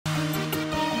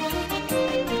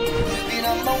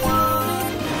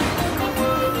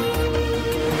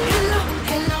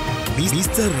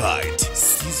Mr. Right,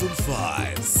 Season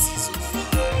 5. Season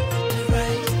 5.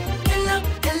 Right. Hello,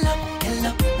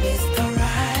 Mr.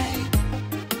 Right.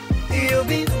 You'll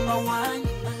be number one in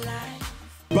my life.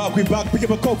 We back, pick up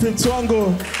a copy in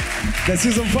Twango. The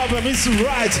Season 5 of Mr.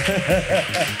 Right.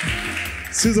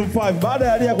 Season 5. Baada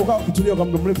ya Alia kukaa kutulia kwa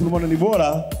muda mrefu nimeona ni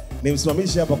bora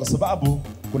nimsimamishe hapa kwa sababu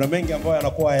kuna mengi ambayo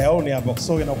yanakuwa hayaoni hapa,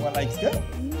 so inakuwa like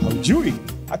haujui.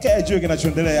 Akajua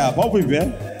kinachoendelea hapa. Hapo hivi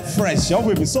fresh. Hapo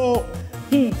hivi so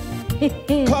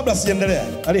kabla siendelea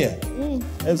Alia.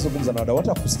 Hebu zungumza na wadau,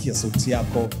 wataka kusikia sauti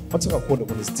yako, wataka kuona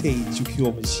kwenye stage ukiwa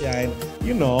umeshine.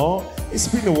 You know, it's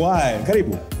been a while.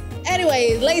 Karibu.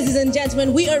 Anyway, ladies and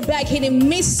gentlemen, we are back in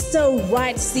Mr.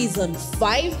 Right Season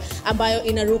 5 ambayo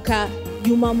inaruka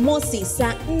Jumamosi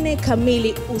saa 4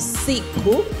 kamili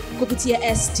usiku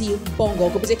kupitia ST Bongo,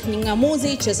 kupitia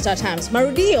kingamuzi cha Startimes.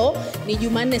 Marudio ni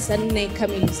Jumanne saa 4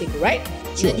 kamili usiku, right?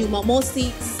 Sure. Na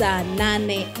Jumamosi saa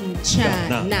 8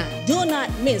 mchana. Do not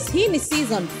miss. Hii ni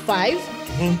Season 5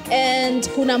 and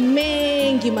kuna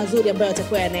mengi mazuri ambayo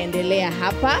yatakuwa yanaendelea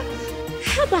hapa.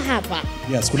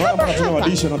 Yes, kuna wale ambao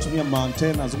wanatumia wanatumia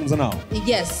Antena, zungumza nao.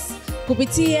 Yes,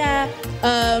 kupitia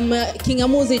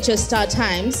kingamuzi cha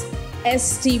Startimes,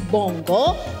 ST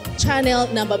Bongo, channel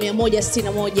namba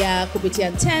 161 kupitia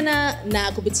Antena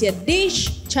na kupitia Dish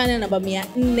channel namba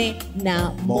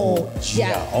 401.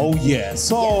 Oh yeah.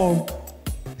 So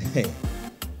hey,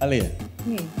 Alia.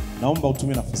 Naomba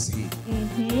utumie nafasi hii.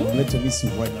 Lete Miss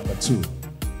Right number 2.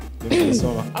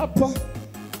 Nimesema hapa.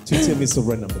 Tuite Miss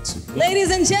Right number 2.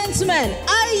 Ladies and gentlemen,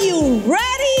 are you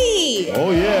ready?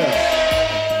 Oh yeah.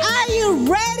 Are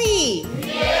you ready?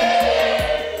 Yeah.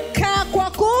 Kaa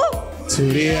kwako.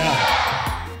 Tulia.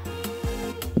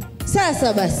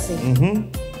 Sasa basi.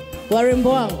 Warembo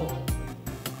wangu.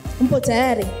 Mpo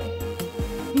tayari?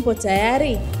 Mpo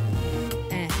tayari?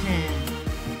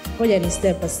 Ngoja ni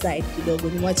step aside kidogo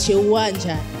nimwachie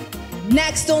uwanja.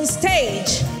 Next on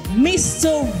stage,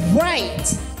 Mr.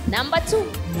 Right. Number 2.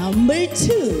 Number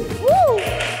 2. Woo!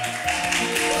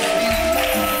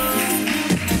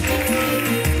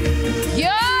 Yo.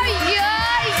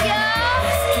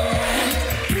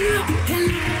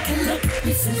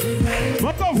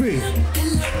 Machozi.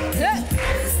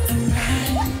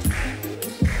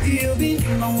 You'll be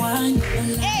number one in my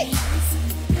life. Hey.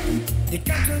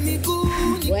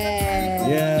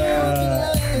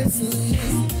 Yeah.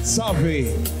 Safi.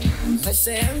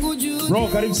 Bro,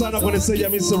 karibu sana kwenye stage ya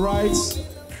Mr. Right.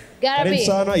 Karibu Garabi,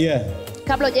 sana, yeah.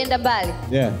 kabla hujaenda mbali,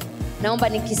 Yeah. naomba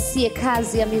nikisie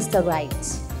kazi ya Mr. Right.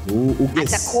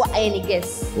 Guess. Atakuwa any guess.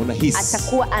 Unahisi.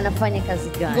 Atakuwa anafanya kazi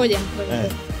gani? Ngoja.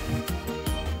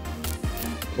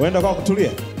 Uenda kwa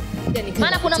kutulia.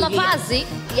 Maana kuna mavazi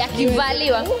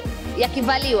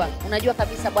yakivaliwa unajua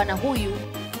kabisa bwana huyu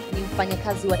ni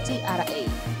mfanyakazi wa TRA.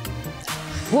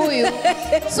 Huyu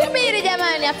subiri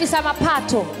jamani, afisa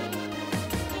mapato.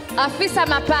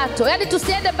 Yaani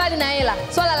tusiende mbali na hela.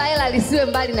 Swala la hela lisiwe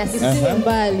mbali na sisi.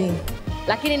 Mbali.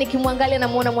 Lakini nikimwangalia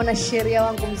namuona mwanasheria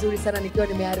wangu mzuri sana nikiwa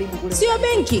nimeharibu kule. Sio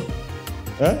benki.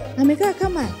 Amekaa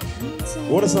kama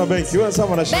Unasema benki, unasema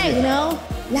mwanasheria. you know,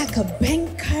 like a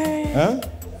banker.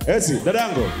 Esi,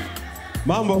 dadangu.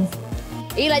 Mambo.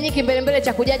 Ila nyiki mbele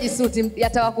cha kujaji suti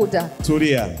yatawakuta.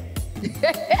 Tulia.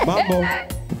 Mambo.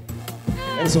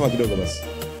 Soma kidogo basi.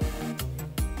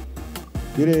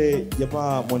 Ile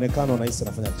jamaa muonekano anahisi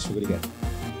anafanya shughuli gani?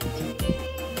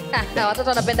 Watoto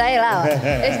wanapenda hela hawa.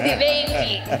 SD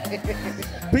benki.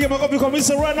 Piga makofi kwa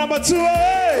Mr. Right number 2.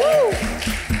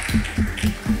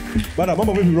 Bana,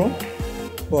 mambo vipi bro?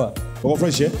 Poa. Uko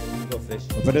fresh eh? Uko fresh.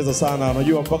 Unapendeza sana.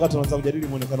 Unajua mpaka tunaanza kujadili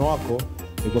muonekano wako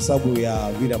ni kwa sababu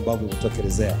ya vile ambavyo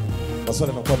umetokelezea.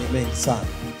 Maswali yanakuwa ni mengi sana.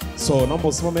 So naomba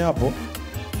usimame hapo.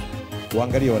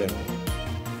 Uangalie wale.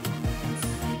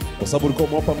 Kwa sababu ulikuwa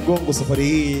umewapa mgongo safari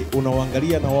hii,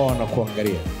 unawaangalia na wao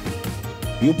wanakuangalia.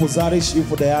 Yupo Zarish,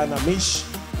 yupo Diana, Mish,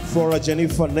 Flora,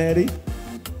 Jennifer, Neri.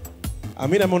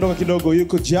 Amina ameondoka kidogo,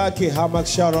 yuko Jackie, Hamak,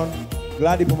 Sharon,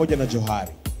 Gladi pamoja na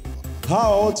Johari.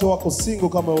 Hawa wote wako single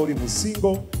kama ulivyo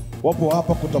single. Wapo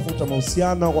hapa kutafuta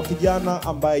mahusiano kwa kijana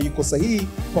ambaye yuko sahihi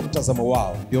kwa mtazamo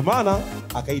wao. Ndio maana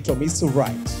akaitwa Mr.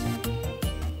 Right.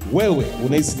 Wewe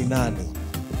unahisi ni nani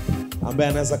ambaye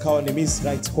anaweza kawa ni Miss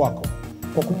Right kwako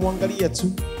kwa kumwangalia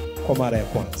tu kwa mara ya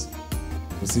kwanza?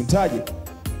 Usimtaje,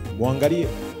 muangalie,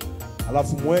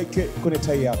 alafu mweke kwenye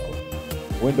tai yako,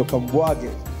 uende kambwage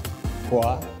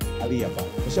kwa Alia hapa.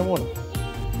 Umeshamuona?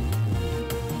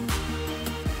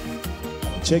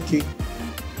 Cheki.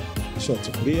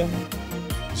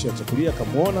 Kishachukulia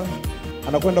kamuona,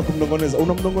 anakwenda kumnongoneza.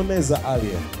 Unamnongoneza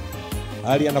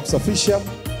Alia anakusafisha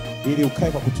ili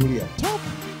ukae kwa kutulia. Top.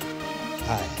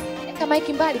 Haya. Weka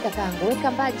maiki mbali kakangu,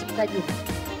 weka mbali juu.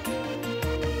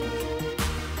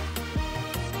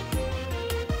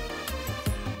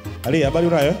 Ali, habari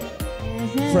unayo?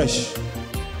 Fresh.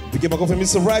 Pigia makofi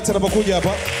Mr. Right anapokuja hapa.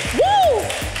 Woo!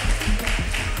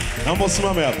 Naomba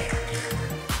usimame hapa.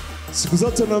 Siku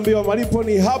zote naambiwa malipo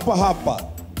ni hapa hapa.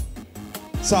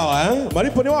 Sawa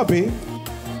Malipo ni wapi?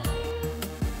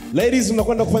 Ladies,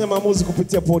 mnakwenda kufanya maamuzi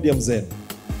kupitia podium zenu.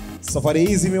 Safari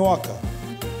hii zimewaka.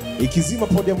 Ikizima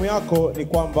podium yako ni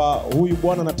kwamba huyu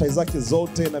bwana na tai zake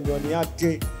zote na miwani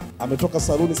yake ametoka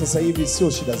saluni sasa hivi, sio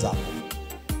shida zako.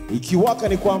 Ikiwaka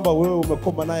ni kwamba wewe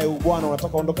umekoma naye huyu bwana,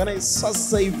 unataka ondoka naye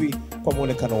sasa hivi kwa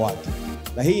muonekano wake.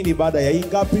 Na hii ni baada ya hii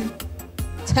ngapi?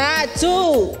 3,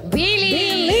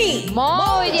 2,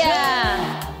 1.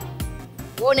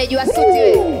 Wewe unajua suti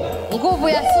wewe? Nguvu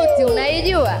ya suti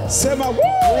unaijua? Sema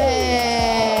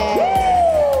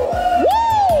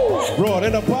bro,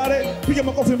 nenda pale, piga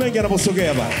makofi mengi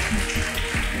anaposogea bana.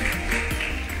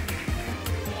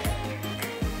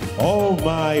 Oh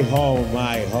my.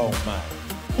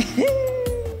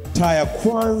 Taa ya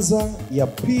kwanza, ya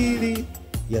pili,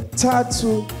 ya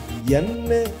tatu, ya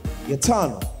 4, ya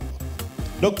 5.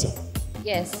 Dokta.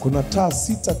 Yes. Kuna taa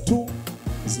 6 tu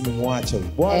zimemwacha huyu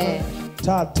bwana.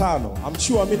 Taa 5. I'm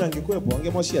sure Amina angekuepo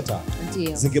angemwashia taa.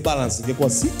 Ndio. Zingebalance, ingekuwa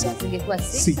 6. Zingekuwa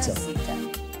 6.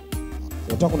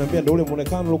 Unataka kuniambia ndio ule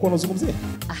muonekano ulikuwa unazungumzia?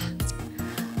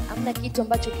 Hamna kitu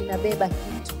ambacho kinabeba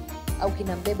kitu au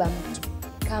kinambeba mtu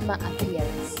kama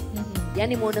appearance.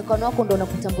 Yaani muonekano wako ndio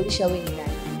unakutambulisha wewe ni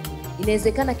nani.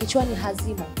 Inawezekana kichwani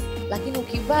hazimo, lakini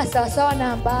ukivaa sawa sawa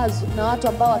na watu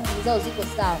ambao akili zao ziko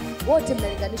sawa, wote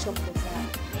mnalinganishwa mko sawa.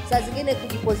 Saa zingine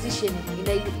kujiposition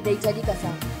inahitajika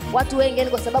sana. Watu wengi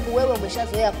yani kwa sababu wewe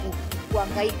umeshazoea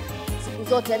kuhangaika siku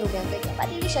zote, yani umehangaika.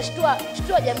 Badilisha,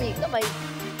 shtua jamii kama hivi.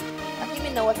 Lakini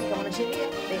mimi na uhakika mwanasheria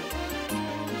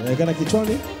inaonekana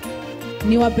kichwani.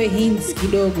 Niwape hints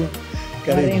kidogo.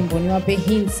 Warembo, niwape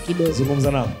hints kidogo.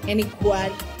 Zungumza nao. Yaani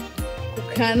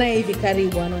kukana hivi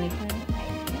karibu anaonekana.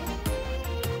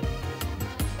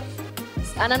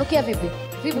 Ananukia vipi?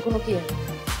 Vipi kunukia?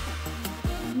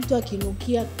 Mtu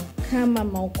akinukia kama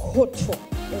maokoto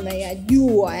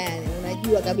unayajua, yani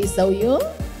unajua kabisa huyo.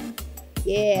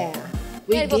 Yeah.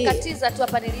 Katiza tu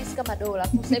hapa nilisi kama dola.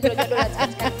 Sasa hivi unajua dola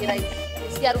katika kirahisi.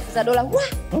 Nisikia harufu za dola.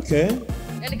 Okay.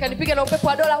 Yaani kanipiga na upepo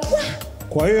wa dola.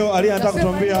 Kwa hiyo anataka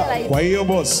kutuambia, kwa hiyo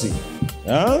bosi.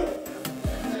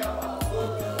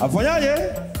 Afanyaje?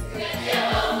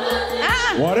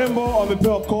 Warembo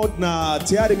wamepewa code na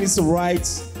tayari Mr. Right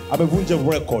amevunja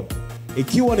record.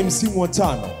 Ikiwa ni msimu wa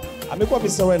 5, amekuwa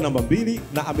Mr. Right namba 2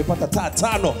 na amepata taa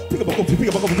 5. Piga makofi.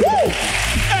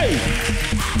 Hey!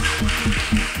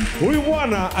 Huyu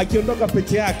bwana akiondoka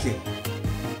peke yake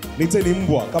niteni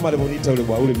mbwa kama alivyoniita yule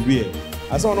bwana ule mbie.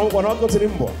 Sasa wanawake wote ni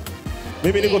mbwa.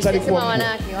 Mimi niko tayari kuwa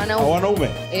mbwa. Wanaume.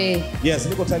 Yes,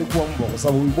 niko tayari kuwa mbwa kwa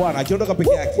sababu huyu bwana akiondoka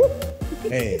peke yake.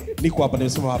 Niko hapa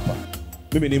nimesema hapa.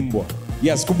 Mimi ni mbwa.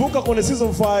 Yes, kumbuka kwenye season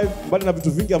 5 mbali na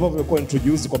vitu vingi ambavyo vimekuwa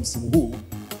introduced kwa msimu huu,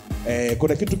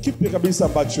 kuna kitu kipya kabisa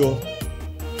ambacho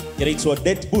kinaitwa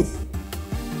date booth.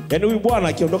 Yaani huyu bwana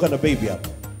akiondoka na baby hapa,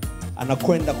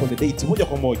 anakwenda kwenye date moja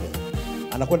kwa moja.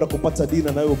 Anakwenda kupata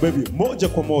dinner na huyo baby moja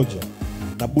kwa moja.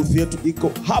 Na booth yetu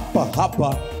iko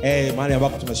hapa mahali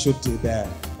ambapo tunashoot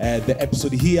the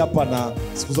episode hii hapa, na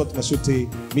siku zote tunashoot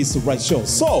Mr. Right Show.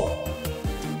 So,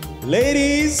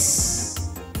 ladies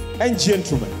and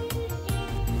gentlemen,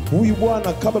 huyu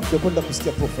bwana kabla tujakwenda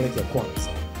kusikia profile yake ya kwanza,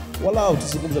 walau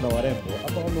tuzungumze na warembo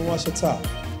ambao wamewasha taa.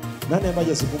 Nani ambaye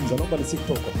hajazungumza? Naomba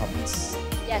nisitoke kwa Hamax.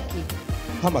 Yaki.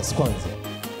 Hamax kwanza.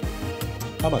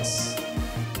 Hamax.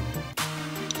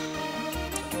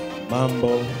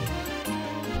 Mambo.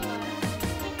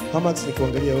 Hamax,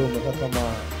 nikuangalia wewe umekaa kama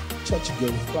church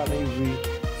girl fulani hivi,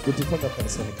 ukifanya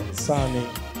kanisani,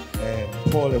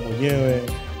 pole mwenyewe,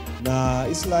 na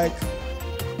it's like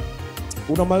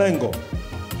una malengo.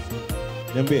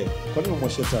 Niambie, kwa nini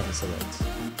umwashia taa Mr. Right?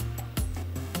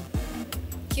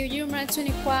 Kiujumla tu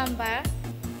ni kwamba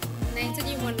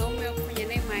nahitaji mwanaume wa kufanya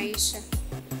naye maisha,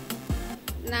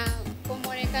 na kwa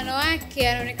muonekano wake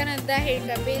anaonekana dhahiri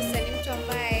kabisa ni mtu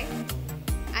ambaye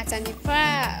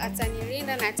atanifaa,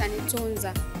 atanilinda na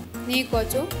atanitunza. Niko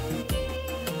tu.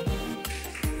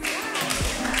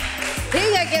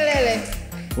 Piga kelele.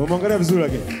 Umemwangalia vizuri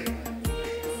lakini?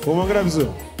 Umemwangalia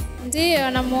vizuri?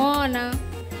 Ndiyo, namuona.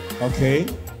 Okay.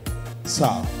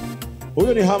 Sawa.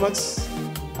 Huyo ni Hamax.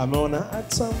 Ameona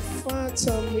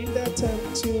atamfuata mwinda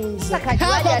tamtunza.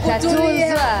 Kajuaje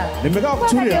atatunza? Nimekaa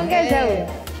kutulia. Ongeza huyo.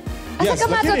 Yes,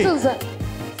 kama atatunza.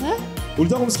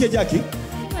 Ulitaka kumsikia Jackie?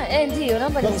 Ndio,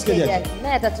 naomba nisikie Jackie.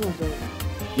 Naye atatunza.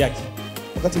 Jackie.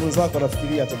 wakati mwenzako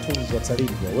anafikiria atatunzwa,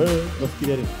 atalindwa, wewe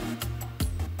unafikiria nini?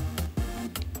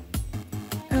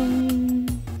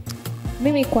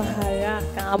 Mimi kwa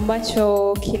haraka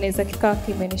ambacho kinaweza kikawa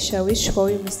kimenishawishi kwa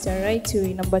huyu Mr. Right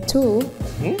number 2.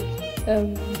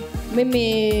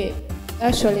 Mimi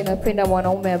actually napenda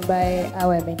mwanaume ambaye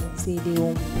awe amenizidi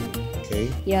umri. Okay.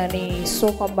 Yani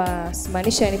so kwamba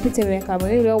simaanisha nipite miaka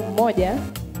 2 au 1,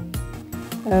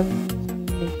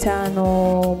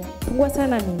 5, pungua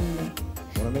sana 4.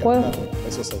 Kwa hiyo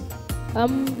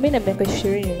mimi na miaka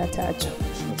 23. 23.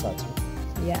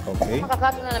 Yeah. Okay.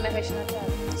 Kaka tuna na miaka 23.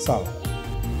 Sawa.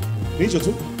 Hicho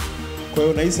tu. Kwa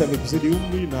hiyo nahisi amekuzidi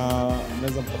umri na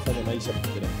naweza mkafanya maisha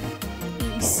pamoja.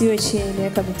 Siwe chini ya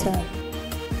miaka 5.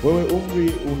 Wewe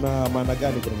umri una maana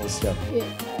gani kwenye mahusiano?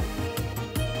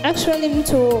 Actually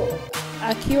mtu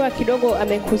akiwa kidogo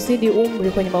amekuzidi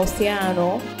umri kwenye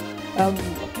mahusiano,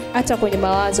 hata kwenye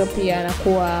mawazo pia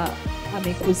anakuwa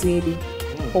amekuzidi.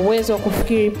 Uwezo wa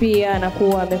kufikiri pia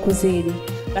anakuwa amekuzidi.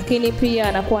 Lakini pia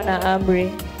anakuwa na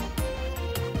amri.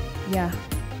 Yeah.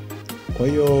 Kwa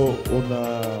hiyo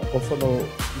kwa mfano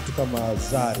mtu kama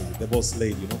Zari, the boss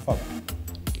lady, unafahamu?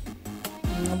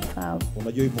 Unafahamu.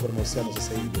 Unajua yupo kwenye mahusiano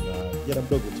sasa hivi na kijana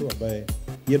mdogo tu ambaye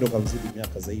yeye ndo kamzidi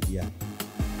miaka zaidi ya.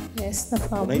 Yes,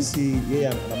 nafahamu. Unahisi yeye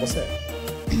anakosea?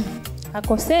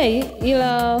 Hakosei,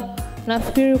 ila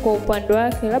nafikiri kwa upande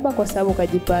wake labda kwa sababu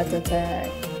kajipata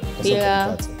tayari.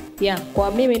 Ila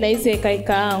kwa mimi na hizo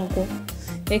ekaika yangu.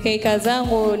 Ekaika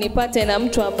zangu nipate na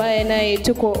mtu ambaye naye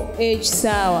tuko age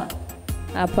sawa.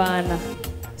 Hapana.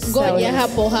 Ngoja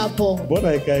hapo.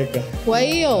 Mbona hekaika? Kwa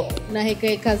hiyo na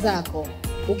hekaika zako,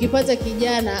 ukipata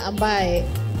kijana ambaye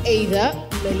either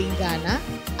mmelingana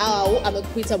au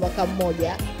amekupita mwaka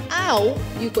mmoja au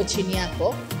yuko chini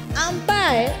yako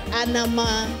ambaye ana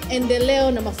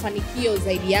maendeleo na mafanikio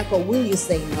zaidi yako, will you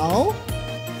say no?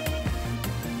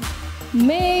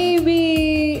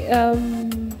 Maybe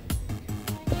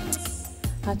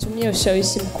hatumie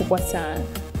ushawishi mkubwa sana.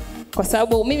 Kwa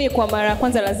sababu mimi kwa mara ya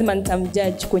kwanza lazima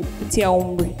nitamjudge kupitia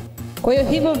umri. Kwa hiyo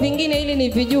hivyo vingine ili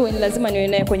nivijue ni lazima niwe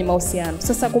naye kwenye mahusiano.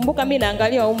 Sasa kumbuka mimi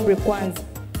naangalia umri kwanza.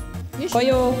 Kwa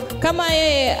hiyo kama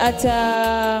yeye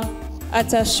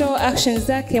ata show actions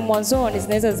zake mwanzoni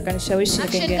zinaweza zikanishawishi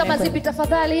Action kama zipi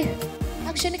tafadhali?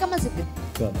 Action kama zipi?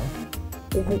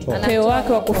 Upeo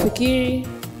wake wa kufikiri,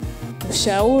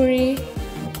 ushauri.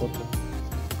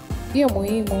 Hiyo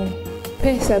muhimu.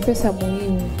 Pesa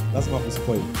muhimu. Lazima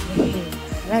kuspoil.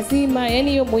 Lazima,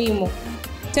 yani hiyo muhimu.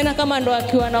 Tena kama ndo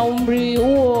akiwa na umri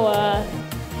huo wa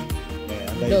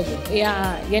ndogo.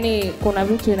 Yani kuna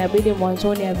vitu inabidi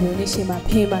mwanzoni avionyeshe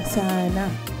mapema sana.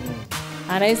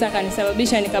 Anaweza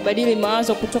kanisababisha nikabadili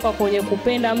mawazo kutoka kwenye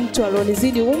kupenda mtu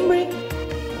alionizidi umri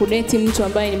kudeti mtu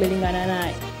ambaye nimelingana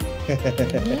naye.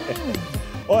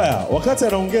 Oya, wakati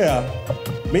anaongea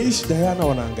Meish Diana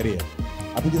wanaangalia.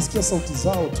 Hatujasikia sauti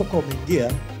zao toka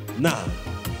wameingia na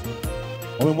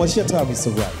wamemwashia taa Mr.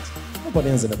 Right. Hapa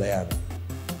nianze na Diana.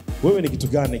 Wewe ni kitu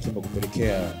gani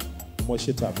kimekupelekea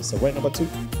kumwashia taa Mr. Right number 2?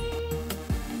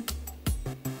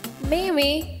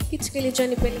 Mimi kitu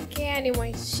kilichonipelekea ni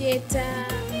mwashie taa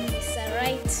Mr.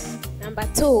 Right number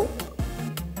 2.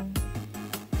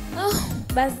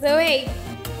 By the way,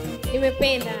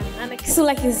 nimependa. Ana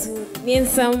kisura kizuri. Ni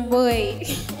handsome boy.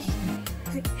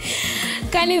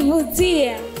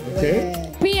 Kanivutia. Okay.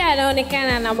 Pia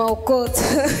anaonekana na maokoto.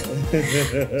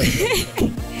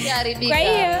 Kwa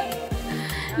hiyo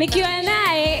nikiwa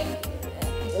naye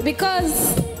because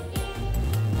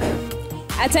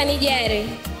atanijali.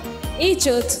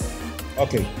 Hicho tu.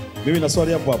 Okay. Mimi na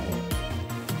swali hapo.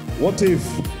 What if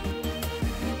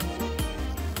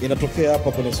inatokea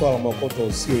hapa kwenye swala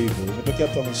maokoto sio hivyo? Imetokea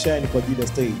tu ameshine kwa ajili ya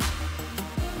stage.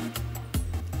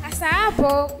 Sasa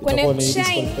hapo kwenye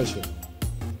shine.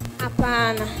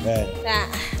 Hapana.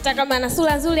 Hata kama ana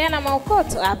sura nzuri ana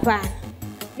maokoto, hapana.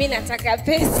 Mimi nataka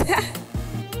pesa.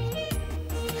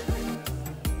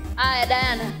 Aya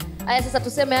Diana. Aya sasa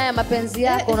tuseme haya mapenzi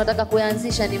yako unataka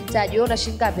kuanzisha ni mtaji. Wewe una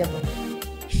shilingi ngapi hapo?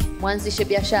 Mwanzishe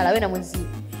biashara wewe na mwenzio.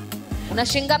 Una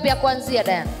shilingi ngapi ya kuanzia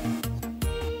Diana?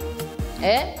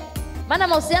 Maana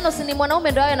mahusiano si ni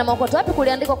mwanaume ndo awe na maokoto. Wapi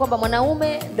kuliandikwa kwamba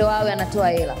mwanaume ndo awe anatoa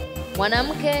hela?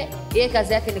 Mwanamke yeye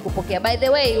kazi yake ni kupokea. By the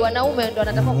way, wanaume ndo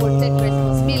wanatakiwa ku take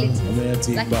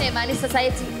responsibility. Lakini maana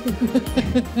society.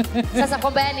 Sasa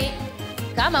kwamba yani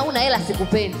kama una hela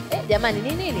sikupendi. Jamani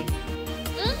ni nini?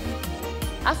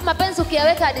 Afu mapenzi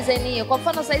ukiyaweka design hiyo. Kwa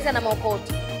mfano saizi ana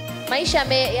maokoto. Maisha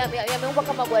yameumbwa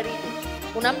kama gwaride.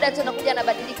 Kuna muda tu anakuja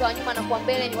anabadilika, wa nyuma anakuwa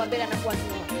mbele, ni wa mbele anakuwa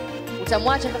nyuma.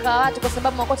 Utamwacha kaka wa watu kwa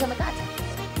sababu maokoto amekata?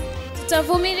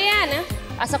 Tutavumiliana.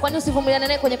 Asa kwa nini usivumiliane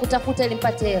naye kwenye kutafuta ili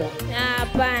mpate hela?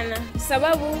 Hapana.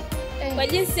 Sababu Kwa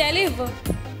jinsi alivyo.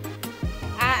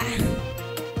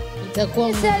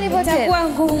 Itakuwa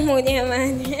ngumu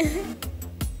jamani.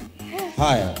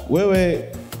 Haya,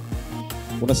 wewe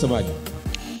unasemaje?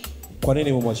 Kwa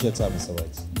nini umemwachia taa Mr.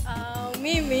 Right?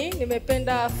 Mimi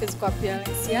nimependa physical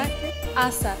appearance yake,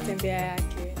 hasa tembea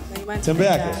yake. Na imani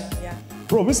Tembea yake? Yeah.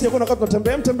 Bro, mimi sijakuwa nakati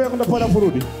tunatembea kwenda pale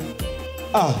kurudi.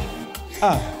 Aga.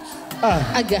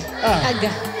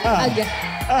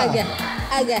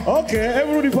 Okay,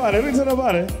 everybody pale, rudi tena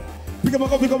pale. Piga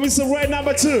makofi kwa Mr. Right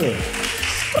number 2.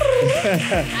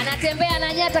 Anatembea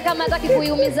ananyata kama hataki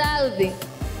kuiumiza ardhi.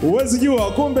 Uwezi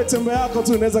jua, kumbe tembe yako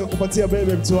tu inaweza kukupatia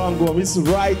bebe mtu wangu wa Mr.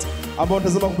 Right ambao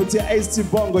unatazama kupitia ST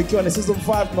Bongo ikiwa ni season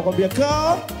 5 tunakwambia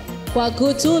kwa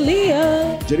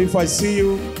kutulia. Jennifer, I see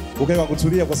you. Ukae kwa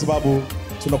kutulia kwa sababu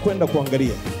tunakwenda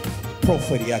kuangalia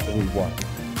profile yake huyu bwana.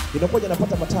 Inakuja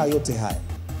napata mataa yote haya.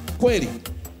 Kweli,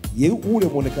 ule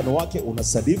muonekano wake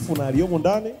unasadifu na aliyomo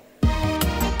ndani?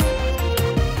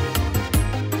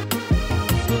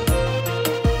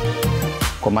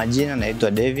 Kwa majina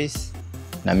naitwa Davis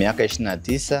na miaka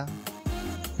 29.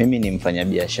 Mimi ni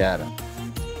mfanyabiashara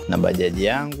na bajaji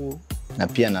yangu na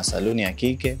pia na saluni ya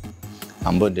kike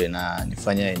ambayo ndio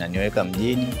inaniweka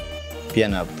mjini, pia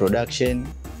na production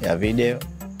ya video,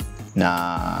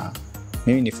 na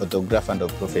mimi ni photographer ndo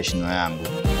professional yangu.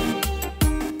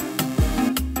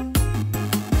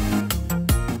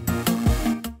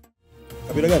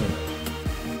 Kabila gani?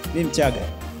 Mimi Mchaga.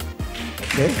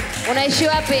 Okay. Unaishi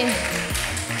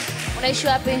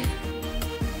wapi?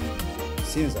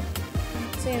 Sinza.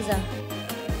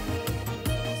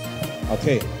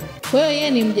 Okay. Kwa hiyo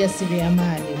yeye ni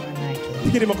mjasiriamali manake.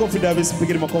 Pigeni makofi Davis,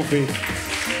 pigeni makofi.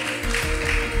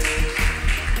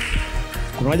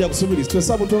 Kuna haja kusubiri,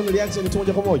 tuhesabu tuone reaction tu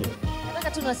moja kwa moja.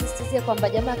 Nataka tu nasisitizie kwamba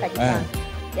jamaa kajipanga.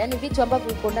 Yaani vitu ambavyo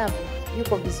yuko navyo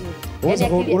yuko vizuri.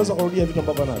 Unaweza kurudia vitu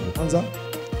ambavyo anavyo. Kwanza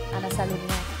ana saluni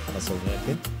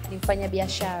yake. Ni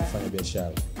mfanyabiashara.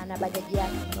 Ana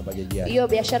bajaji yake. Hiyo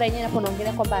biashara yenyewe hapo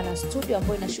naongelea kwamba ana studio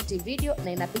ambayo inashoot video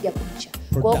na inapiga picha.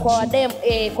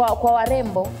 Kwa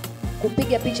warembo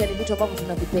kupiga picha ni vitu ambavyo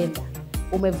tunavipenda.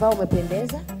 Umevaa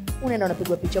umependeza, unaenda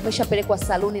unapigwa picha. Umeshapelekwa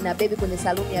saluni na baby kwenye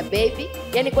saluni ya baby.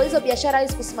 Yaani kwa hizo biashara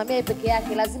hawezi kusimamia yeye peke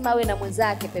yake, lazima awe na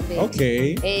mwenzake pembeni.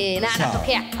 Okay. Na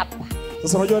anatokea hapa.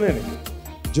 Sasa unajua nini?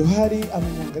 Johari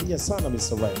amemwangalia sana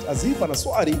Mr. Right. Azifa na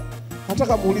swali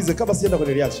nataka muulize kabla sijaenda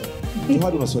kwenye reaction.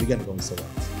 Johari una swali gani kwa Mr. Right?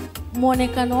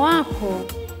 Muonekano wako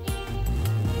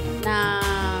na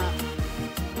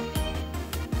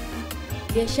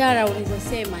biashara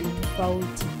ulizosema ni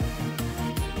tofauti.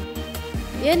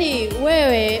 Yaani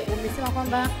wewe umesema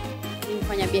kwamba ni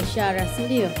mfanyabiashara, si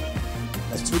ndio?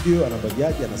 Na studio, ana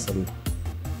bajaji, ana saluni.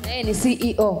 Ni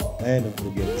CEO. Ni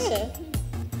mkurugenzi.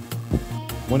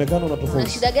 Muonekano una tofauti. Una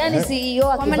shida gani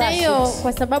CEO akivaa? Kwa maana hiyo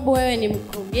kwa sababu wewe ni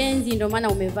mkurugenzi ndio maana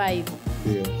umevaa hivyo.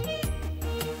 Ndio.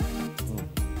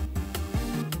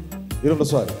 Hilo ndo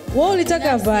swali. Wewe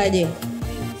ulitaka avaje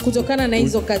kutokana na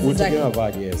hizo kazi zake? Ulitaka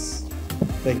avaje, yes.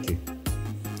 Thank you.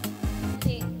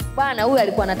 Bwana huyu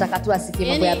alikuwa anataka tu asikie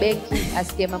mambo ya benki,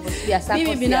 asikie mambo ya sako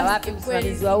ya wapi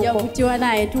msimamizi wa huko. Sijavutiwa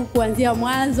naye tu kuanzia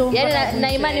mwanzo. Yaani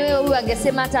na imani wewe huyu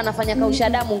angesema hata anafanya kausha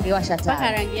damu ungewasha taa.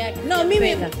 Paka rangi yake. No,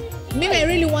 mimi I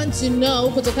really want to know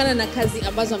kutokana na kazi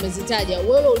ambazo amezitaja.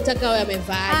 Wewe ulitaka awe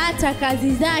amevaa. Hata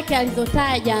kazi zake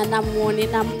alizotaja na muone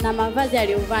na mavazi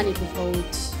aliyovaa ni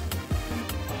tofauti.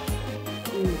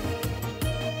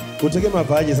 Kutegemea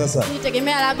mavazi sasa.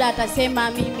 Nitegemea labda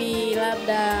atasema mimi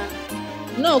labda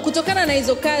no, kutokana na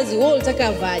hizo kazi wewe ulitaka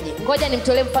avaje? Ngoja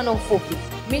nimtolee mfano mfupi.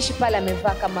 Mishi pale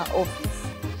amevaa kama office.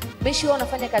 Mishi wewe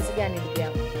unafanya kazi gani ndugu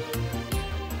yangu?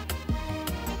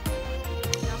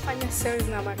 Nafanya sales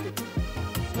na marketing.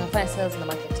 Unafanya sales na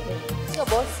marketing. Sio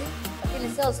bosi,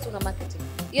 lakini sales tu na marketing.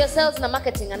 Hiyo sales na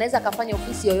marketing anaweza kafanya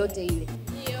ofisi yoyote ile.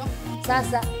 Ndio.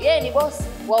 Sasa yeye ni bosi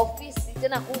wa ofisi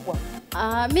tena kubwa.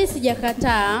 Mimi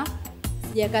sijakataa,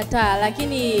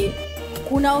 lakini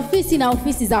kuna ofisi na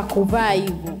ofisi za kuvaa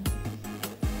hivyo.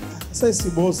 Sasa si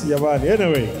bosi jamani.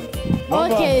 Anyway.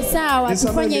 Okay, sawa,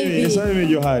 tufanye hivi. Nisamee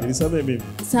Johari, nisamee mimi.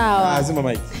 Sawa. Lazima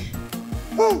mic.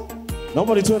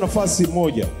 Naomba nitoe nafasi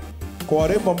moja kwa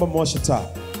warembo ambao mwasha taa.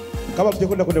 Kama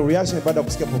tujakwenda kwenye reaction baada ya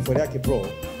kusikia profile yake bro.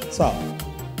 Sawa.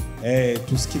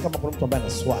 Tusikie kama kuna mtu ambaye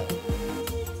ana swali.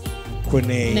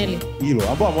 Kwenye hilo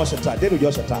ambao mwasha taa, ndio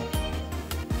hujawasha taa.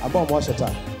 Ambao mwasha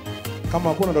taa. Kama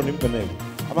hakuna ndo nimpe Nelly.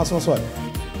 Ama sio swali.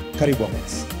 Karibu hapo.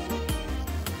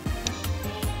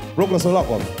 Bro, kuna swali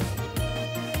lako hapo?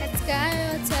 Katika hayo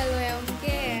yote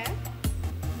aliyoongea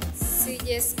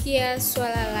sijasikia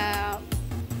swala la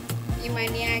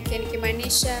imani yake,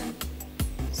 nikimaanisha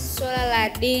swala la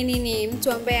dini, ni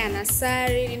mtu ambaye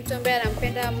anasali, ni mtu ambaye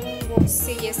anampenda Mungu,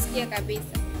 sijasikia kabisa.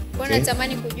 Kwa hiyo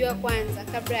natamani kujua kwanza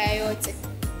kabla ya yote.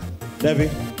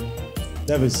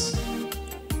 Davis.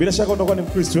 Bila shaka utakuwa ni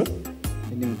Mkristo eh?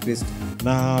 Ni Mkristo.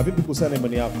 Na vipi kuhusiana na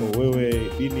imani yako? Wewe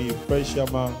dini fresh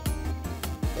ama?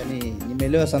 Yaani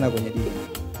nimeelewa sana kwenye dini.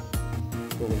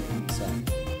 Kwa kwenye dini sana.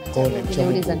 Kwa nini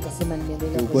Niuliza nitasema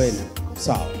nimeelewa. Ukweli.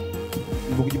 Sawa.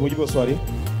 Mbukijibu swali.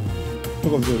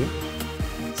 Tuko vizuri.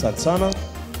 Asante sana.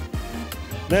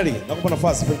 Nelly, nakupa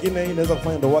nafasi, pengine hii inaweza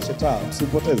kufanya ndo washe taa,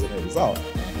 usipoteze Nelly, sawa?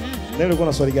 Nelly, uko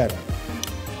na swali gani?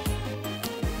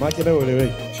 Maki leo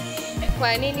eleweki.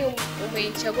 Kwa nini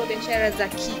umechagua biashara za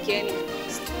kike, yani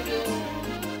studio?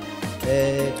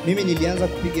 Mimi nilianza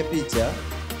kupiga picha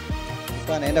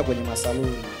nikawa naenda kwenye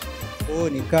masaluni. Kwa hiyo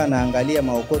nikaa naangalia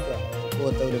maokoto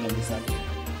ule mwenye saluni.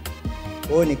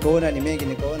 Kwa hiyo nikaona ni mengi,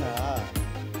 nikaona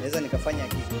naweza nikafanya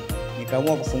kitu.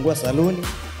 Nikaamua kufungua saluni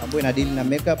ambayo ina deal na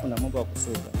makeup na mambo ya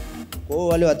kusuka. Kwa hiyo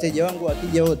wale wateja wangu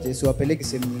wakija wote siwapeleki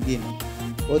sehemu nyingine.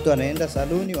 Wote wanaenda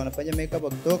saluni, wanafanya makeup,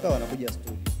 wakitoka wanakuja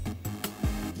studio.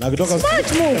 Na kutoka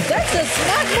smart move. That's a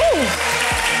smart move.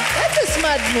 That's a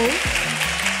smart move.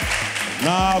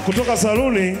 Na kutoka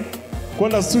saluni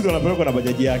kwenda studio anapelekwa na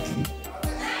bajaji yake.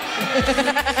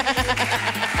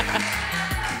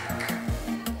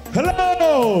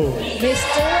 Hello!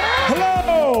 Mr.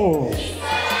 Hello!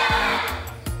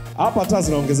 Hapa taa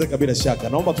zinaongezeka bila shaka.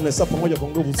 Naomba tunahesabu pamoja kwa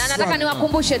nguvu sana. Na nataka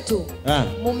niwakumbushe tu.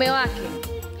 Mume wake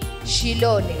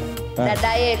Shilole,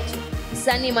 dada yetu,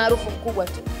 msanii maarufu mkubwa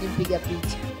tu, ni mpiga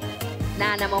picha.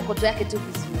 Na ana maokoto yake tu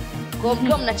vizuri. Kwa hiyo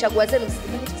mkiwa mnachagua zenu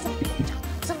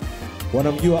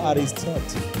wanamjua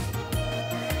Aristotle.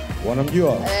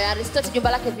 Wanamjua? Aristotle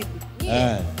jumba lake vipi?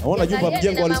 Naona jumba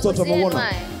mjengo Aristotle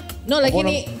ameona. No,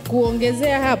 lakini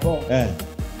kuongezea hapo.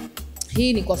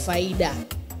 Hii ni kwa faida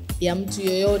ya mtu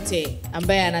yoyote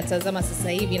ambaye anatazama sasa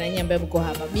hivi na nyinyi ambaye mko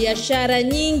hapa. Biashara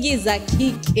nyingi za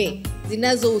kike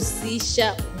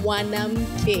zinazohusisha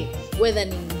mwanamke, whether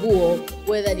ni nguo,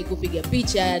 whether ni kupiga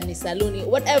picha, ni saluni,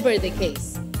 whatever the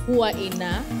case, huwa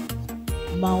ina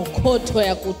maokoto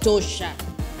ya kutosha.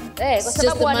 Kwa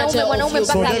sababu wanaume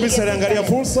mpaka Davis aliangalia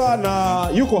fursa na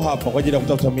yuko hapa kwa ajili ya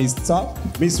kutafuta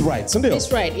Miss Right, ndio?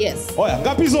 Miss Right, yes. Oya,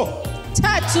 ngapi hizo?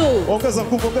 3. Ongeza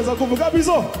nguvu, ngapi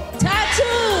hizo? 3.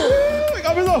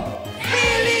 Ngapi hizo? 2.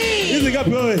 Hizi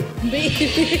ngapi wewe? 2.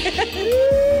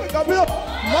 Ngapi hizo? 1.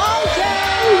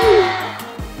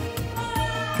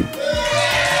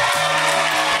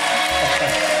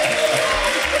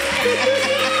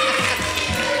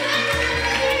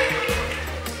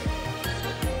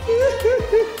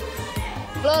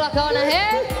 Flora kaona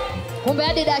kumbe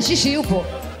hadi dashishi yupo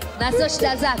na sio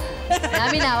shida zake. Na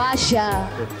mimi nawasha.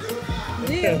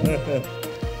 Ndio.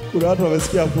 Kuna watu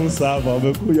wamesikia fursa hapa,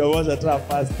 wamekuja washa taa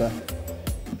pasta.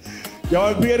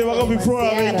 Jamani, pigeni makofi,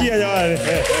 Flora ameingia jamani.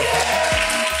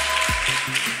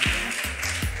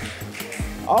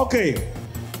 Okay.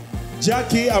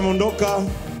 Jackie ameondoka.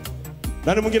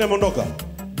 Nani mwingine ameondoka?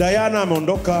 Diana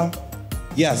ameondoka.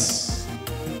 Yes.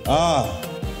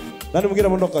 Nani mwingine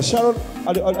ameondoka? Sharon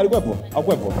alikuwepo?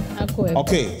 Hakuwepo? Hakuwepo.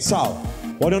 Okay, sawa.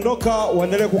 Waliondoka,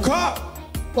 waendelee kukaa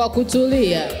kwa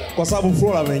kutulia kwa sababu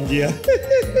Flora ameingia.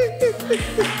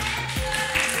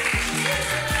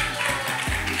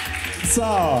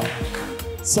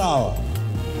 Sawa.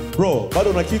 Bro, bado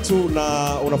una kitu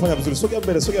na unafanya vizuri.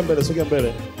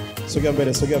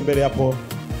 Sogea mbele hapo.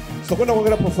 Tutakwenda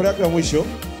kuangalia profile yako ya mwisho.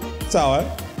 Sawa,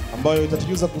 ambayo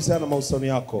itatujuza kuhusiana na mahusiano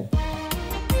yako.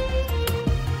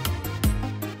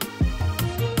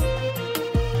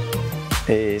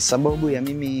 Sababu ya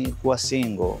mimi kuwa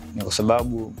single ni kwa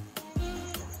sababu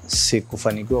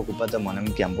sikufanikiwa kupata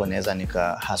mwanamke ambaye naweza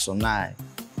nikahaso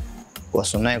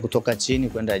naye kutoka chini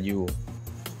kwenda juu.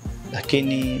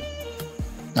 Lakini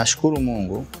nashukuru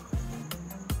Mungu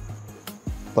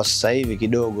kwa sasa hivi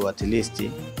kidogo at least,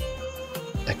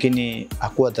 lakini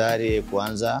hakuwa tayari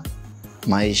kuanza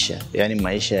yani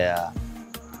maisha ya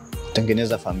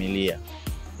kutengeneza familia.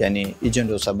 Yani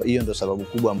hiyo ndio sababu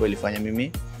kubwa ambayo ilifanya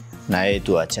mimi na yeye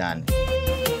tuachane.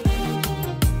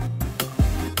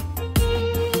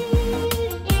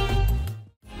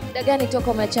 Muda gani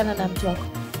toka umeachana na mtu wako?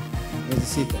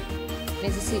 Miezi 6.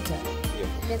 Miezi 6.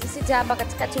 Miezi 6 hapa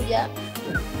katikati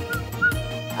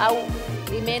au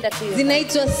imeenda tu hiyo?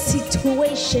 Zinaitwa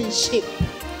situationship.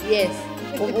 Yes.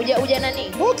 Uja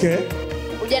nani? Okay.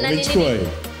 Uja nani?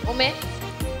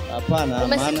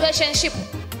 Hapana. Situationship?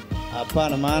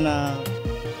 Hapana, maana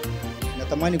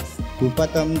natamani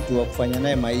kupata mtu wa kufanya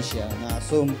naye maisha na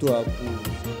sio mtu wa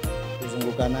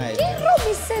kuzunguka naye.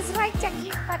 Mrs. Right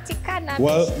akipatikana.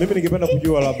 Mimi ningependa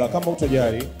kujua labda kama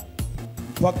utajali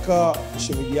mpaka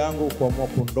shemeji yangu kuamua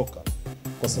kuondoka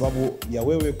kwa sababu ya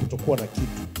wewe kutokuwa na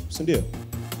kitu, si ndio?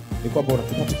 Ni kwamba una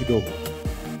kipato kidogo.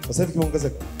 Sasa hivi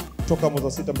kimeongezeka toka mwezi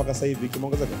wa 6 mpaka sasa hivi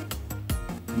kimeongezeka.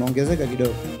 Kimeongezeka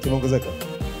kidogo. Kimeongezeka.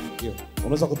 Ndio.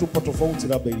 Unaweza kutupa tofauti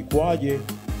labda ilikuwaje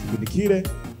kipindi kile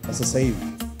na sasa hivi?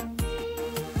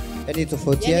 Yaani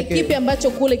tofauti Yani yake kipi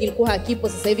ambacho kule kilikuwa hakipo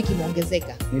sasa hivi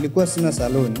kimeongezeka? nilikuwa sina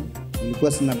saloni,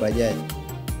 nilikuwa sina bajaji.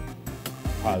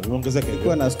 Vimeongezeka hivyo.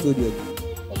 Nilikuwa na studio.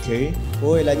 Okay. Kwa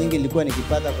hiyo hela nyingi nilikuwa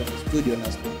nikipata kwenye studio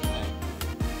na studio.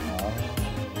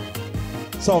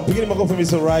 So, mpigeni makofi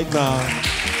Mr. Right now.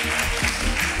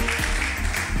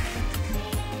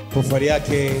 Profile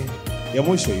yake ya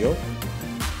mwisho hiyo.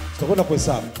 Tutakwenda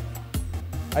kuhesabu.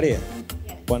 Alia.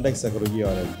 Kuandaa kisaikolojia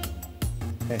wale.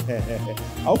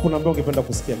 Au kuna mbao ungependa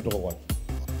kusikia kutoka kwake?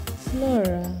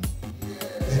 Flora.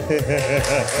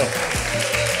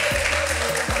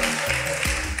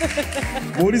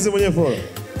 Muulize mwenyewe Flora.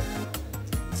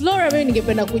 Flora, mimi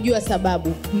ningependa kujua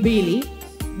sababu mbili.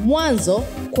 Mwanzo,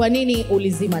 kwa nini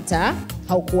ulizima taa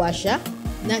haukuwasha,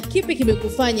 na kipi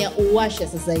kimekufanya uwasha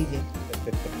sasa hivi?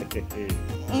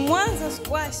 Mwanzo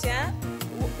sikuwasha,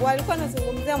 walikuwa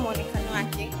wanazungumzia muonekano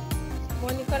wake.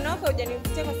 Muonekano wake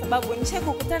hujanivutia kwa sababu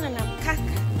nishakukutana na mkaka.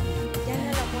 Yaani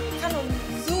ana muonekano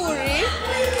mzuri.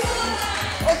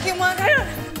 Ukimwangalia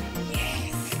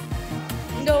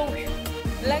ndio huyo.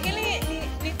 Lakini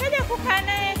nikaja kukaa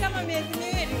naye kama miezi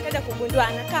miwili, nikaja kugundua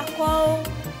anakaa kwao.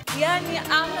 Yaani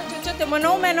amna chochote,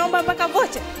 mwanaume anaomba mpaka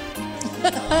vocha.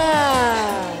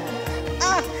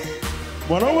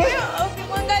 Mwanaume?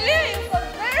 Ukimwangalia yuko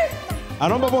very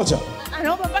anaomba vocha?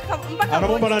 Anaomba mpaka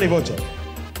anaomba nani vocha?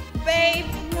 Babe,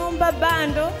 naomba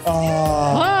bando.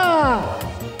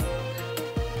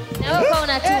 Na wewe kwa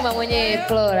unatuma mwenyewe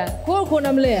Flora. Kwa hiyo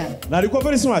unamlea. Na alikuwa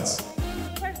very smart.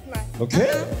 Okay.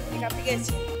 Nikapiga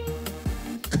chini.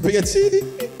 Kapiga chini.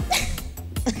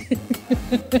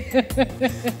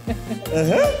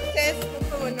 Sasa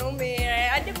kwa mwanaume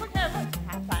ajipata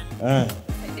hapana.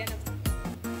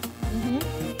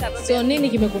 So nini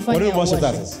kimekufanya uwashe?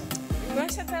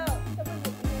 Mwasha taa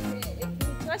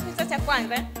sababu cha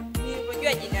kwanza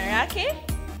nilipojua jina lake,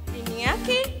 dini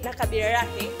yake na kabila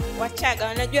lake. Wachaga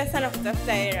wanajua sana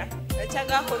kutafuta hela.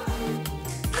 Wachaga wako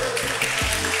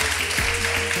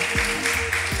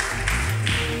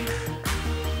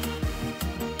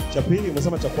cha pili,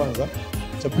 umesema cha kwanza.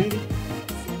 Cha pili?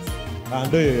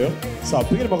 Ndio hiyo. Sawa,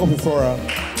 pigeni makofi Flora.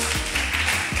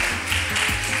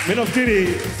 Mimi nafikiri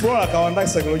Flora kaandaa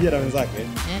saikolojia na wenzake.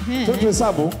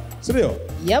 Tuhesabu, si ndio?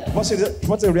 Yep.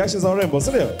 Tupate reactions za warembo, si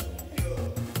ndio?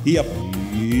 Hii hapa.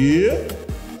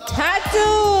 3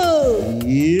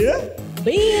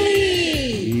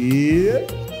 2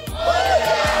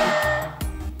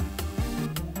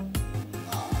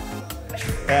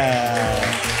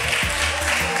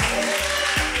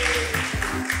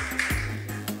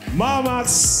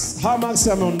 Hamax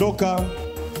ameondoka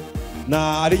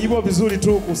na alijibu vizuri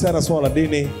tu kuhusiana na swala la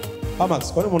dini.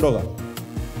 Hamax, kwa nini umeondoka?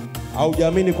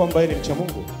 Haujaamini kwamba yeye ni mcha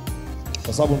Mungu?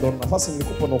 Kwa sababu ndo nafasi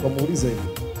nilikupa na ukamuuliza hivi.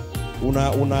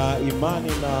 Una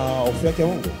imani na hofu yake ya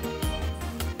Mungu?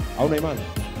 Hauna imani?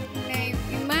 Na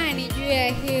imani juu ya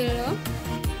hilo,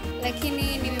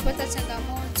 lakini nimepata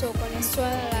changamoto kwenye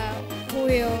swala la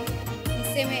huyo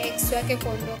niseme ex wake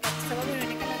kuondoka, kwa sababu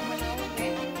inaonekana mwanaume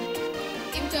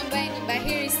ni mtu ambaye ni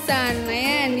bahiri sana,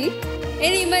 yani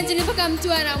imagine mpaka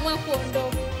mtu anaamua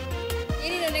kuondoka.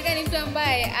 Yani inaonekana ni mtu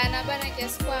ambaye anabana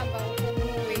kiasi kwamba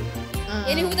upumui.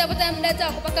 Yani hutapata muda hata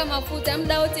wa kupaka mafuta,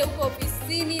 muda wote uko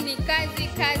ofisini ni kazi.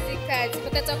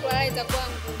 Mpaka hata kulala itakuwa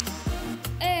ngumu.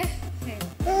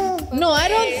 No, I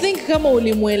don't think kama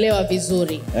ulimuelewa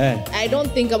vizuri. I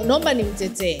don't think, naomba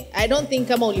nimtetee. I don't think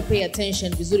kama ulipay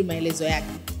attention vizuri maelezo yake.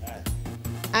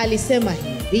 Alisema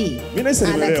hivi,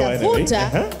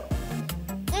 anatafuta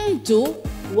mtu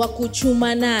wa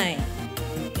kuchuma naye.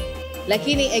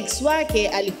 Lakini ex wake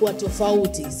alikuwa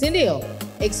tofauti, si ndio?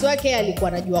 Ex wake alikuwa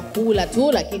anajua kula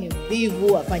tu, lakini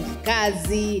mvivu, afanya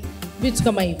kazi, vitu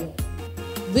kama hivyo.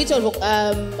 Vitu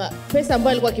pesa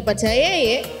ambayo alikuwa akipata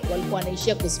yeye walikuwa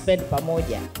wanaishia kuspend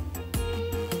pamoja.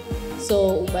 So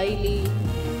ubaili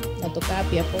natoka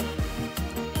wapi hapo?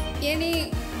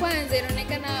 Yani kwanza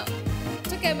inaonekana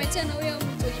toka amechana huyo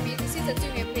mtu ni miezi 6 tu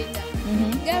imepita.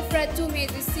 Ghafla tu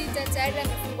miezi 6 tayari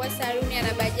amefungua saluni,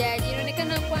 ana bajaji.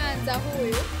 Inaonekana kwanza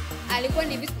huyu alikuwa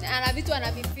ana vitu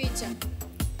anavificha.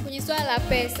 Kwenye swala la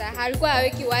pesa alikuwa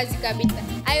haweki wazi kabisa.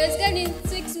 Haiwezekani 6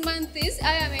 months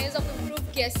haya ameweza kuimprove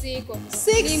kiasi hiko.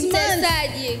 6 months.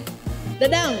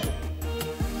 Dadangu,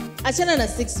 achana na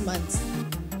 6 months.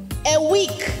 A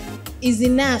week is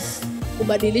enough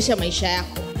kubadilisha maisha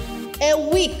yako. A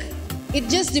week It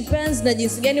just depends na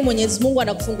jinsi gani Mwenyezi Mungu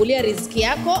anakufungulia riziki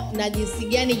yako na jinsi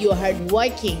gani you are hard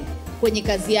working kwenye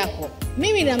kazi yako.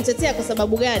 Mimi namtetea kwa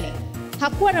sababu gani?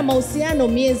 Hakuwa na mahusiano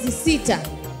miezi 6.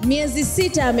 Miezi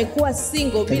 6 amekuwa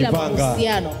single bila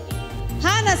mahusiano.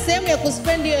 Hana sehemu ya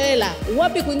kuspend hiyo hela.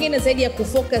 Wapi kwingine zaidi ya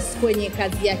kufocus kwenye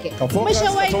kazi yake?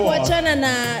 Umeshawahi kuachana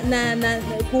na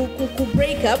ku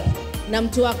break up na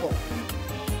mtu wako?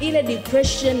 Ile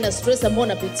depression na stress ambayo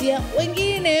unapitia,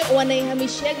 wengine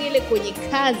wanaihamishia ile kwenye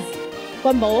kazi.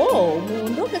 Kwamba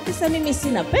umeondoka kisa mimi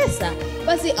sina pesa,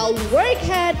 basi I'll work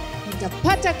hard,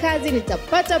 nitapata kazi,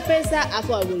 nitapata pesa,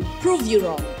 afu I will prove you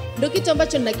wrong. Ndio kitu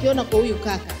ambacho ninakiona kwa huyu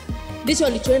kaka. Ndicho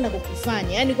alichoenda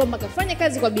kukifanya. Yaani kwamba kafanya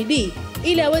kazi kwa bidii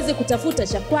ili aweze kutafuta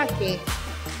cha kwake.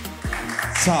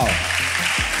 Sawa.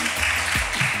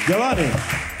 Jamani,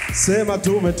 sema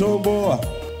tu umetomboa.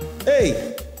 Hey!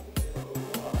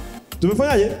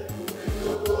 Tumefanyaje?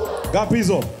 Ngapi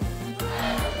hizo?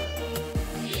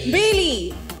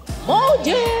 2,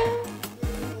 1.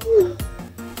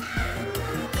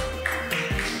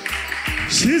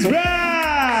 She's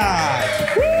back!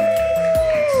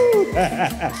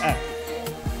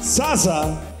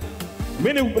 Sasa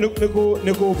mimi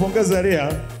nikupongeza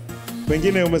Ria,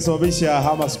 pengine umesababisha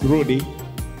Hamas kurudi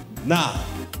na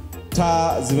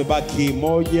taa zimebaki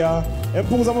 1.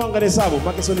 Mpunguza mwanga na hesabu,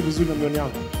 mpaka sio ni vizuri na mioni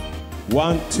yangu.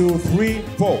 1 2 3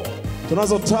 4.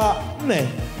 Tunazo taa 4.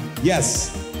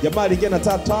 Yes. Jamaa aliingia na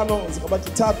taa 5, zikabaki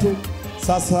 3.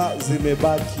 Sasa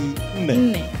zimebaki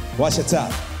 4. Washa taa.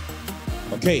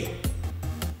 Okay.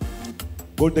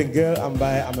 Golden girl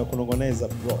ambaye amekunongoneza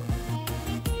bro.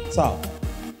 Sawa.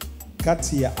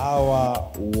 Kati ya hawa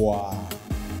wa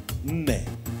 4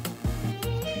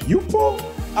 yupo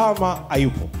ama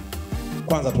hayupo?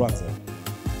 Kwanza tuanze.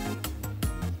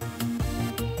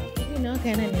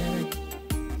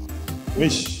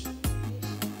 Mish.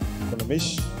 Kuna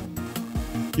Mish?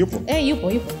 Yupo?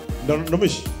 Yupo. Ndo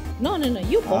Mish? No,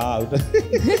 yupo.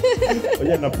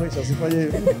 Oja na pressure, usifanye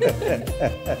hivi.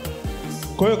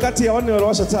 Kwa hiyo kati ya 4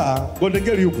 waliowasha taa, Golden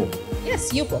Girl yupo?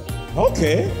 Yes, yupo.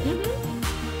 Okay.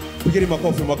 Pigeni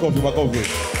makofi.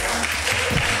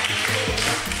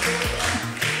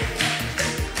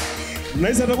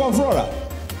 Mnahisi atakuwa Furaha?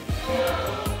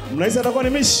 Mnahisi atakuwa ni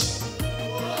Mish?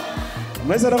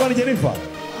 Mnahisi atakuwa ni Jennifer?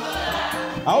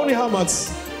 Au ni Hamax?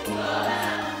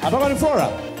 Atakuwa ni Furaha?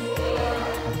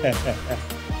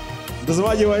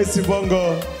 Mtazamaji wa AC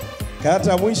Bongo,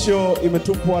 karata ya mwisho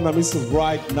imetupwa na Miss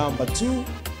Right number 2.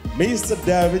 Mr.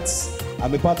 Davids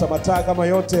amepata mataa kama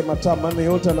yote, mataa 4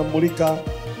 yote anamulika,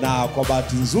 na kwa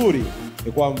bahati nzuri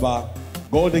ni kwamba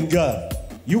Golden Girl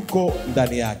yuko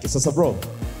ndani yake. Sasa bro,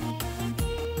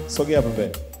 sogea hapa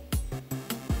mbele.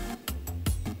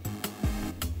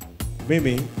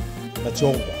 Mimi na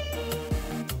Chombo,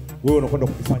 wewe unakwenda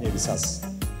kukifanya hivi sasa.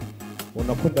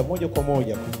 Unakwenda moja kwa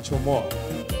moja kumchomoa.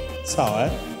 Sawa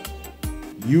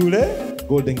Yule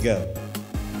Golden Girl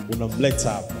unamleta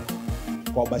hapa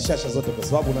kwa bashasha zote, kwa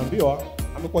sababu unaambiwa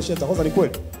amekuwa sheta. Kwanza ni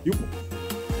kweli yupo?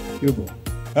 Yupo.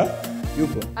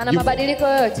 Ana mabadiliko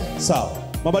yoyote? Sawa.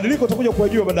 Mabadiliko utakuja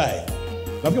kuyajua baadaye.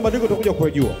 Nafikiri mabadiliko utakuja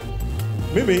kuyajua.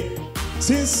 Mimi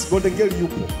since Golden Girl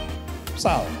yupo.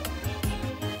 Sawa.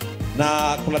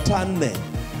 Na kuna taa 4.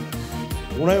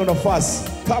 Unayo nafasi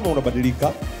kama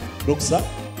unabadilika, ruksa.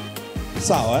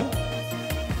 Sawa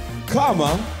Kama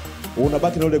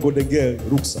unabaki na ule Golden Girl,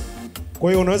 ruksa.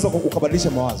 Kwa hiyo unaweza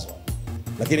ukabadilisha mawazo.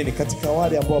 Lakini ni katika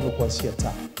wale ambao wamekuashia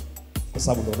taa. Kwa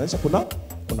sababu ndio unaonyesha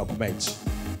kuna kumatch.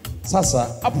 Sasa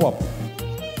hapo.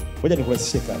 Ngoja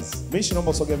nikurahisishie kazi. Mishi,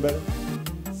 naomba usogee mbele.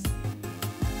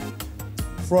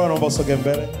 Furaha, naomba usogee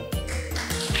mbele.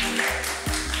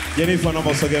 Jennifer,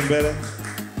 naomba usogee mbele.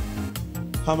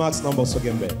 Hamax, naomba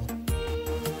usogee mbele.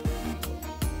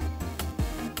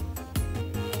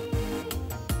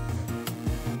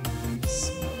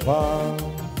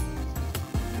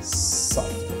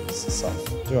 Safi.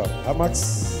 Njoo hapa.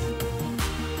 Hamax.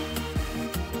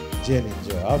 Jenny,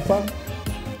 njoo hapa.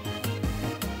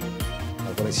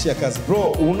 Nakurashia kazi. Bro,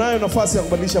 unayo nafasi ya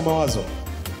kubadilisha mawazo.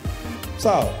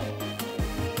 Sawa?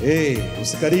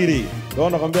 Usikariri. Ndio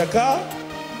nakwambia kaa.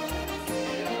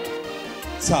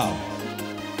 Sawa.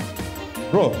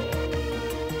 Bro,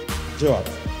 njoo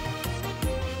hapa.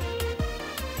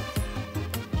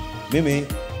 Mimi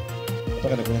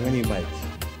nataka nikunyang'anyie mic.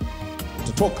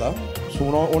 Utatoka, so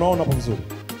unaona hapo vizuri.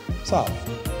 Sawa?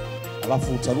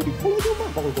 Alafu utarudi kule nyuma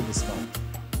mpaka uko umesimama.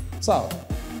 Sawa?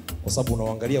 Kwa sababu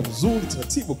unaangalia vizuri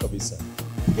taratibu kabisa.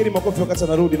 Pigeni makofi wakati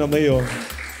anarudi namna hiyo.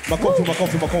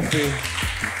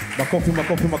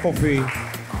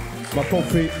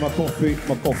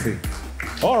 Makofi.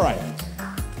 All right.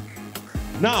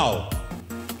 Now,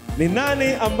 Ni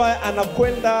nani ambaye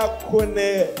anakwenda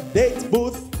kwenye date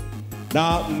booth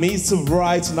na Miss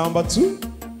Right number 2?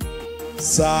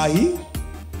 Sahi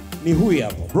ni huyu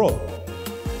hapa bro.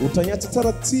 Utanyata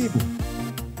taratibu.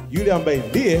 Yule ambaye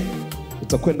ndiye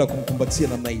utakwenda kumkumbatia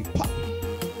na naipa.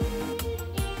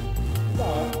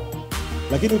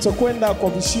 Lakini utakwenda kwa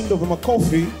vishindo vya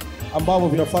makofi ambavyo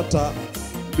vinafuata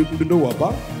dundu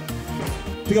hapa.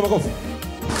 Piga makofi.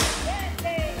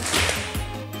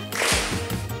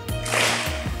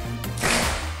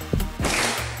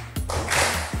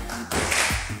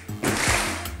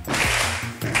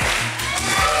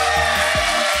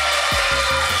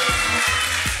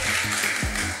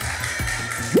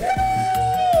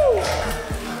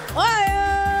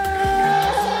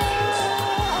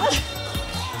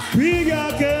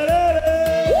 Piga kelele.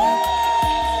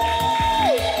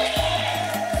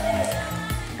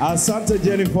 Asante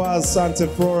Jennifer, asante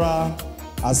Flora,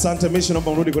 asante Mission,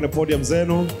 naomba mrudi kwenye podium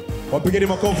zenu. Wapigeni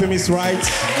makofi Miss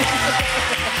Right.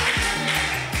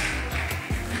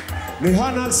 Ni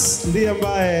Hanas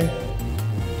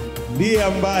ndiye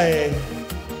ambaye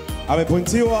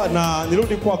amepointiwa, na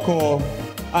nirudi kwako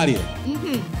Alia.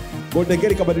 Golden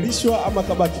Girl kabadilishwa ama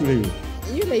kabaki yule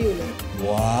yule? Yule.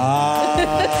 Wow.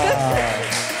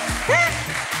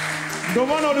 Ndio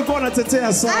maana ulikuwa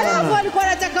unatetea sana. Alafu alikuwa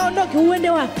anataka ondoke, uende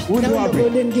wapi? Uende wapi?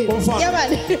 Golden Girl.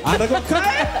 Jamani. Anataka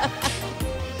kae.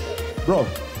 Bro.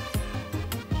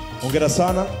 Hongera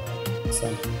sana.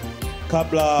 Asante.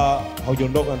 Kabla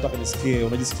haujaondoka nataka nisikie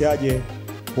unajisikiaje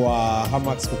kwa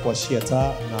Hamax kukuashia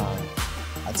taa na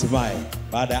hatimaye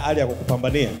baada ya Alia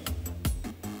kukupambania?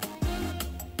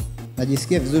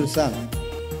 Najisikia vizuri sana.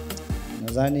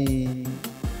 Nadhani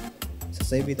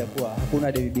sasa hivi itakuwa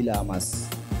hakuna Devi bila Hamas.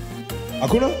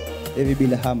 Hakuna? Devi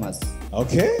bila Hamas.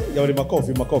 Okay, yaani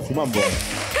makofi mambo.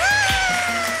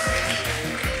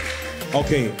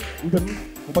 Okay,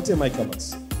 mpatie mic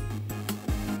Hamas.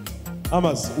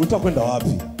 Hamas, unataka kwenda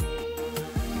wapi?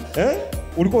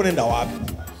 Ulikuwa unaenda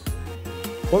wapi?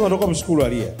 Kwanza ndio kumshukuru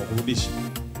Alia kwa kurudisha.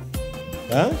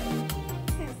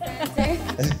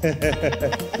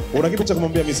 Una kitu cha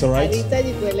kumwambia Mr. Right?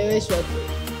 Anahitaji kueleweshwa tu.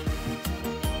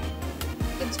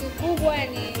 Kitu kikubwa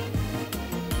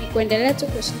ni kuendelea tu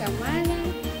kushikamana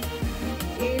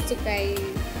ili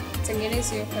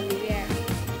tukaitengeneze hiyo familia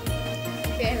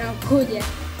pia inakuja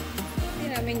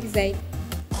na mengi zaidi.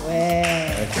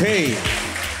 Okay.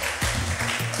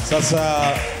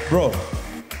 Sasa bro.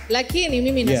 Lakini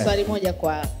mimi na swali moja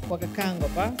kwa kakango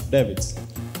pa. David.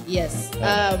 Yes.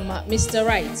 Mr.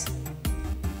 Right.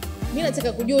 Mimi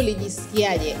nataka kujua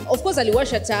ulijisikiaje. Of course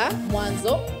aliwasha taa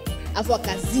mwanzo, afu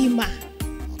akazima.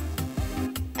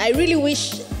 I really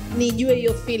wish nijue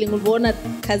hiyo feeling ulipoona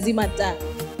kazima taa.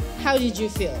 How did you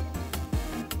feel?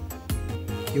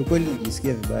 Kiukweli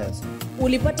nijisikia vibaya sana.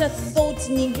 Ulipata thought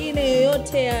nyingine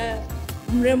yoyote ya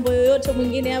mrembo yoyote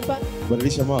mwingine hapa?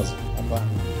 Badilisha mawazo?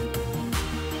 Hapana.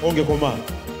 Ungekoma.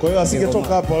 Kwa hiyo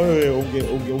asingetoka hapa wewe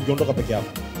ungeondoka peke yako.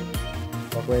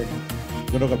 Kwa kweli.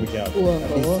 Ungeondoka peke yako.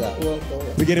 Uongo.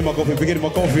 Pigeni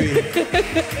makofi.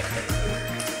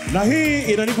 Na hii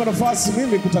inanipa nafasi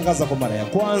mimi kutangaza kwa mara ya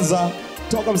kwanza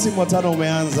toka msimu wa 5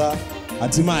 umeanza,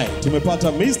 hatimaye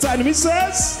tumepata Mr. and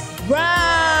Mrs.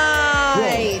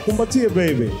 Right. Bro, kumbatie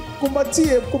baby.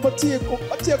 Kumbatie.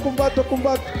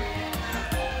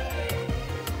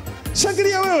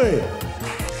 Shangilia wewe.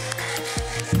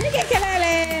 Piga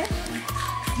kelele.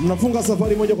 Mnafunga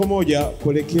safari moja kwa moja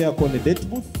kuelekea kwenye date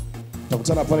booth.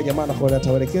 Tutakutana pale jamaa na kwa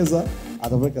atawaelekeza,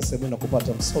 ataweka sehemu na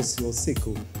kupata msosi wa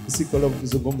usiku leo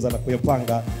mkizungumza na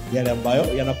kuyapanga yale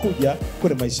ambayo yanakuja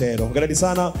kwenye maisha yenu. Hongereni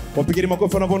sana, wapigeni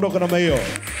makofi wanapoondoka na hiyo.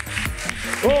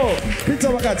 Pita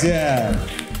wakati.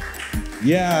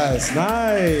 Yes,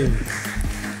 nice.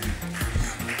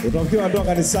 Utafikiwa ndoa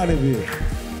kanisani vile.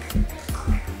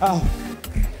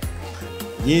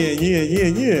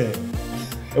 Nyie.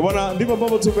 Bwana, ndivyo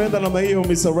ambavyo tumeenda na hiyo.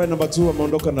 Mr. Red number 2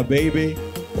 ameondoka na baby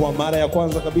kwa mara ya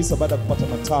kwanza kabisa baada ya kupata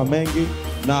mataa mengi,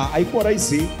 na haikuwa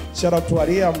rahisi. Shout out to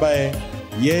Alia ambaye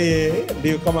yeye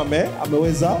ndio kama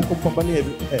ameweza kumpambania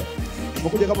hivi.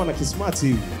 Umekuja kama na kismati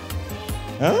hivi.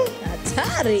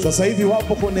 Hatari. Sasa hivi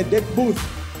wapo kwenye date booth.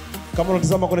 Kama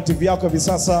unatazama kwenye TV yako hivi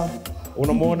sasa,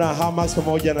 unamuona Hamas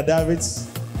pamoja na Davids.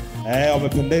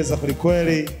 Wamependeza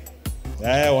kweli.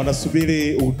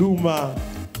 Wanasubiri huduma.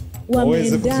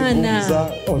 Wameendana.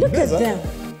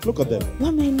 Look at them.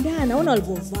 Wameendana, ona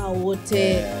walivyovaa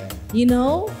wote. You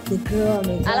know, the girl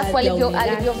amevaa. Alafu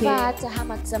alivyovaa hata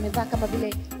Hamas amevaa kama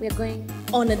vile we are going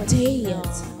on a date.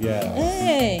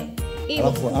 Yeah.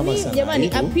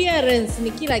 Jamani, appearance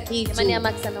ni kila kitu. Jamani,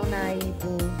 Hamas anaona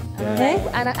aibu.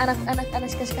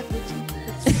 Anashikashika kucha.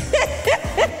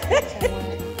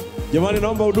 Jamani,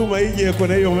 naomba huduma ije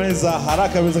kwenye hiyo meza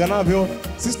haraka iwezekanavyo.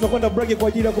 Sisi tunakwenda break kwa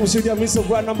ajili ya kumshuhudia Mr.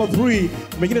 Brand number 3.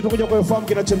 Mengine tutakuja kwa fahamu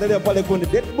kinachoendelea pale kwenye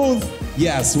Dead Booth.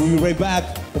 Yes, we'll be right back.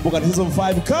 Kumbuka season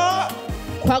 5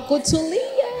 kwa kutulia.